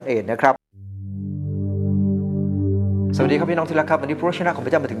เอนนะครับสวัสดีครับพี่น้องที่รักครับวันนี้พระวจนะของพร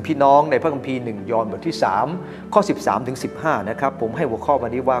ะเจ้ามาถึงพี่น้องในพระคัมภีร์1 ยอห์นบทที่3ข้อ13ถึง15นะครับผมให้หัวข้อวั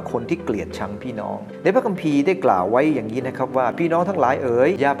นนี้ว่าคนที่เกลียดชังพี่น้องในพระคัมภีร์ได้กล่าวไว้อย่างนี้นะครับว่าพี่น้องทั้งหลายเอ๋ย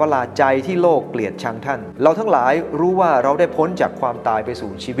อย่าประหลาดใจที่โลกเกลียดชังท่านเราทั้งหลายรู้ว่าเราได้พ้นจากความตายไป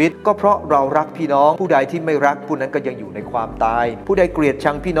สู่ชีวิตก็เพราะเรารักพี่น้องผู้ใดที่ไม่รักผู้นั้นก็ยังอยู่ในความตายผู้ใดเกลียด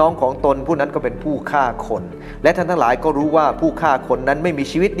ชังพี่น้องของตนผู้นั้นก็เป็นผู้ฆ่าคนและท่านทั้งหลายก็รู้ว่าผู้ฆ่าคนนั้นไม่มี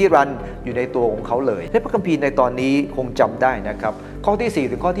ชีวิตนิรันดร์อยู่ในตัวของเขาเลยในพระคัมภีร์ในตอนนี้คงจำได้นะครับข้อที่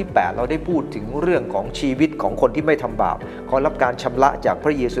4ถึงข้อที่8เราได้พูดถึงเรื่องของชีวิตของคนที่ไม่ทำบาปขอรับการชำระจากพร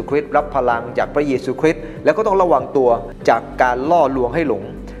ะเยซูคริสต์รับพลังจากพระเยซูคริสต์แล้วก็ต้องระวังตัวจากการล่อลวงให้หลง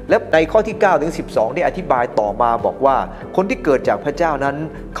และในข้อที่9ถึง12ได้อธิบายต่อมาบอกว่าคนที่เกิดจากพระเจ้านั้น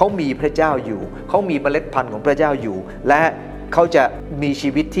เขามีพระเจ้าอยู่เขามีเมล็ดพันธุ์ของพระเจ้าอยู่และเขาจะมีชี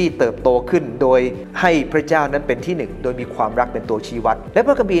วิตที่เติบโตขึ้นโดยให้พระเจ้านั้นเป็นที่หนึ่งโดยมีความรักเป็นตัวชี้วัดและพ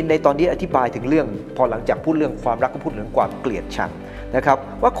ระคัมภีร์ในตอนนี้อธิบายถึงเรื่องพอหลังจากพูดเรื่องความรักก็พูดถึงความเกลียดชังนะครับ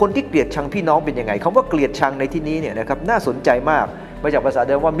ว่าคนที่เกลียดชังพี่น้องเป็นยังไงคำว่าเกลียดชังในที่นี้เนี่ยนะครับน่าสนใจมากมาจากภาษาเ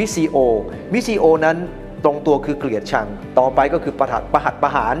ดิมว่ามิซิโอนั้นตรงตัวคือเกลียดชังต่อไปก็คือประหัตปร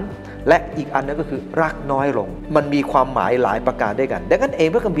ะหารและอีกอันนึงก็คือรักน้อยลงมันมีความหมายหลายประการด้วยกันดังนั้นเอง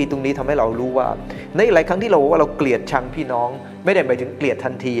พระคัมภีร์ตรงนี้ทำให้เรารู้ว่าในหลายครั้งที่เราว่าเราเกลียดชังพี่น้องไม่ได้หมายถึงเกลียดทั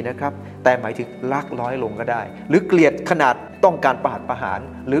นทีนะครับแต่หมายถึงรักน้อยลงก็ได้หรือเกลียดขนาดต้องการประหาร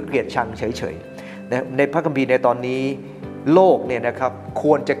หรือเกลียดชังเฉยๆในพระคัมภีร์ในตอนนี้โลกเนี่ยนะครับค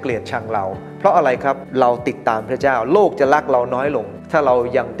วรจะเกลียดชังเราเพราะอะไรครับเราติดตามพระเจ้าโลกจะรักเราน้อยลงถ้าเรา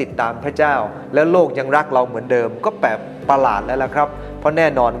ยังติดตามพระเจ้าแล้วโลกยังรักเราเหมือนเดิมก็แปลกประหลาดแล้วล่ะครับเพราะแน่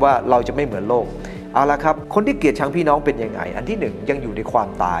นอนว่าเราจะไม่เหมือนโลกเอาละครับคนที่เกลียดชังพี่น้องเป็นยังไงอันที่1ยังอยู่ในความ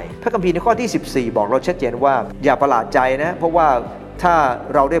ตายพระคัมภีร์ในข้อที่14บอกเราชัดเจนว่าอย่าประหลาดใจนะเพราะว่าถ้า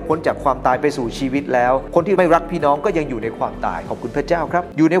เราได้พ้นจากความตายไปสู่ชีวิตแล้วคนที่ไม่รักพี่น้องก็ยังอยู่ในความตายขอบคุณพระเจ้าครับ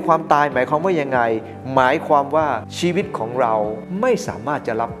อยู่ในความตายหมายความว่ายังไงหมายความว่าชีวิตของเราไม่สามารถจ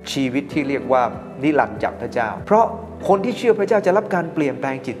ะรับชีวิตที่เรียกว่านิรันดร์จากพระเจ้าเพราะคนที่เชื่อพระเจ้าจะรับการเปลี่ยนแปล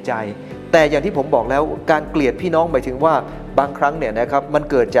งจิตใจแต่อย่างที่ผมบอกแล้วการเกลียดพี่น้องหมายถึงว่าบางครั้งเนี่ยนะครับมัน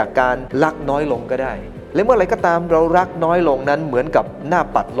เกิดจากการรักน้อยลงก็ได้และเมื่อไรก็ตามเรารักน้อยลงนั้นเหมือนกับหน้า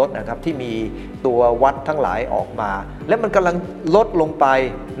ปัดรถนะครับที่มีตัววัดทั้งหลายออกมาและมันกำลังลดลงไป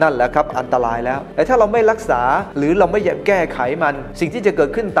นั่นแหละครับอันตรายแล้วแต่ถ้าเราไม่รักษาหรือเราไม่แก้ไขมันสิ่งที่จะเกิด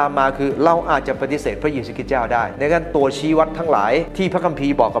ขึ้นตามมาคือเราอาจจะปฏิเสธพระเยซูคริสต์เจ้าได้ในการตัวชี้วัดทั้งหลายที่พระคัมภี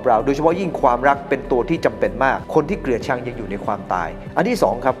ร์บอกกับเราโดยเฉพาะยิ่งความรักเป็นตัวที่จำเป็นมากคนที่เกลียดชังยังอยู่ในความตายอันที่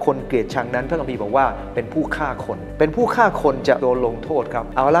2ครับคนเกลียดชังนั้นพระคัมภีร์บอกว่าเป็นผู้ฆ่าคนเป็นผู้ฆ่าคนจะโดนลงโทษครับ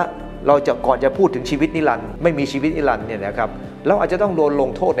เอาละเราจะก่อนจะพูดถึงชีวิตนิรันดร์ไม่มีชีวิตนิรันดร์เนี่ยนะครับเราอาจจะต้องโดนลง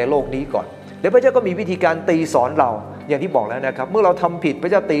โทษในโลกนี้ก่อนแล้วพระเจ้าก็มีวิธีการตีสอนเราอย่างที่บอกแล้วนะครับเมื่อเราทำผิดพร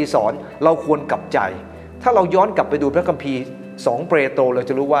ะเจ้าตีสอนเราควรกลับใจถ้าเราย้อนกลับไปดูพระคัมภีร์2เปโตรเรา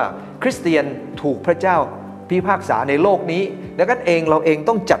จะรู้ว่าคริสเตียนถูกพระเจ้าพิพากษาในโลกนี้ดังนั้นเราเอง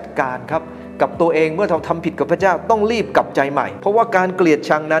ต้องจัดการครับกับตัวเองเมื่อเราทำผิดกับพระเจ้าต้องรีบกลับใจใหม่เพราะว่าการเกลียด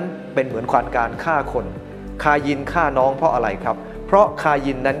ชังนั้นเป็นเหมือนการฆ่าคนคายินฆ่าน้องเพราะอะไรครับเพราะคา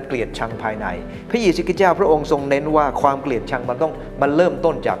ยินนั้นเกลียดชังภายในพระเยซูคริสต์เจ้าพระองค์ทรงเน้นว่าความเกลียดชังมันเริ่ม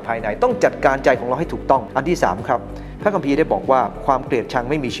ต้นจากภายในต้องจัดการใจของเราให้ถูกต้องอันที่3ครับพระคัมภีร์ได้บอกว่าความเกลียดชัง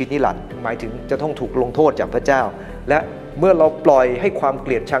ไม่มีชีวิตนิรันดร์หมายถึงจะต้องถูกลงโทษจากพระเจ้าและเมื่อเราปล่อยให้ความเก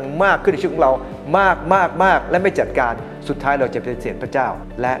ลียดชังมากขึ้นในชีวิตของเรามากและไม่จัดการสุดท้ายเราจะปฏิเสธพระเจ้า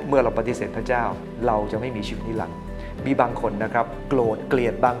และเมื่อเราปฏิเสธพระเจ้าเราจะไม่มีชีวิตนิรันดร์มีบางคนนะครับโกรธเกลีย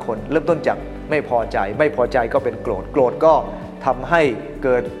ดบางคนเริ่มต้นจากไม่พอใจก็เป็นโกรธก็ทำให้เ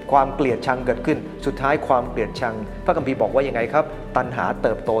กิดความเกลียดชังเกิดขึ้นสุดท้ายความเกลียดชังพระคัมภีร์บอกว่ายังไงครับตัณหาเ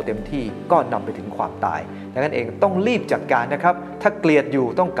ติบโตเต็มที่ก็นำไปถึงความตายดังนั้นเองต้องรีบจัดการนะครับถ้าเกลียดอยู่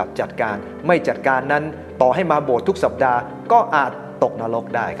ต้องกลับจัดการไม่จัดการนั้นต่อให้มาโบสถ์ทุกสัปดาห์ก็อาจตกนรก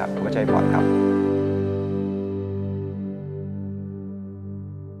ได้ครับขอใจพรครับ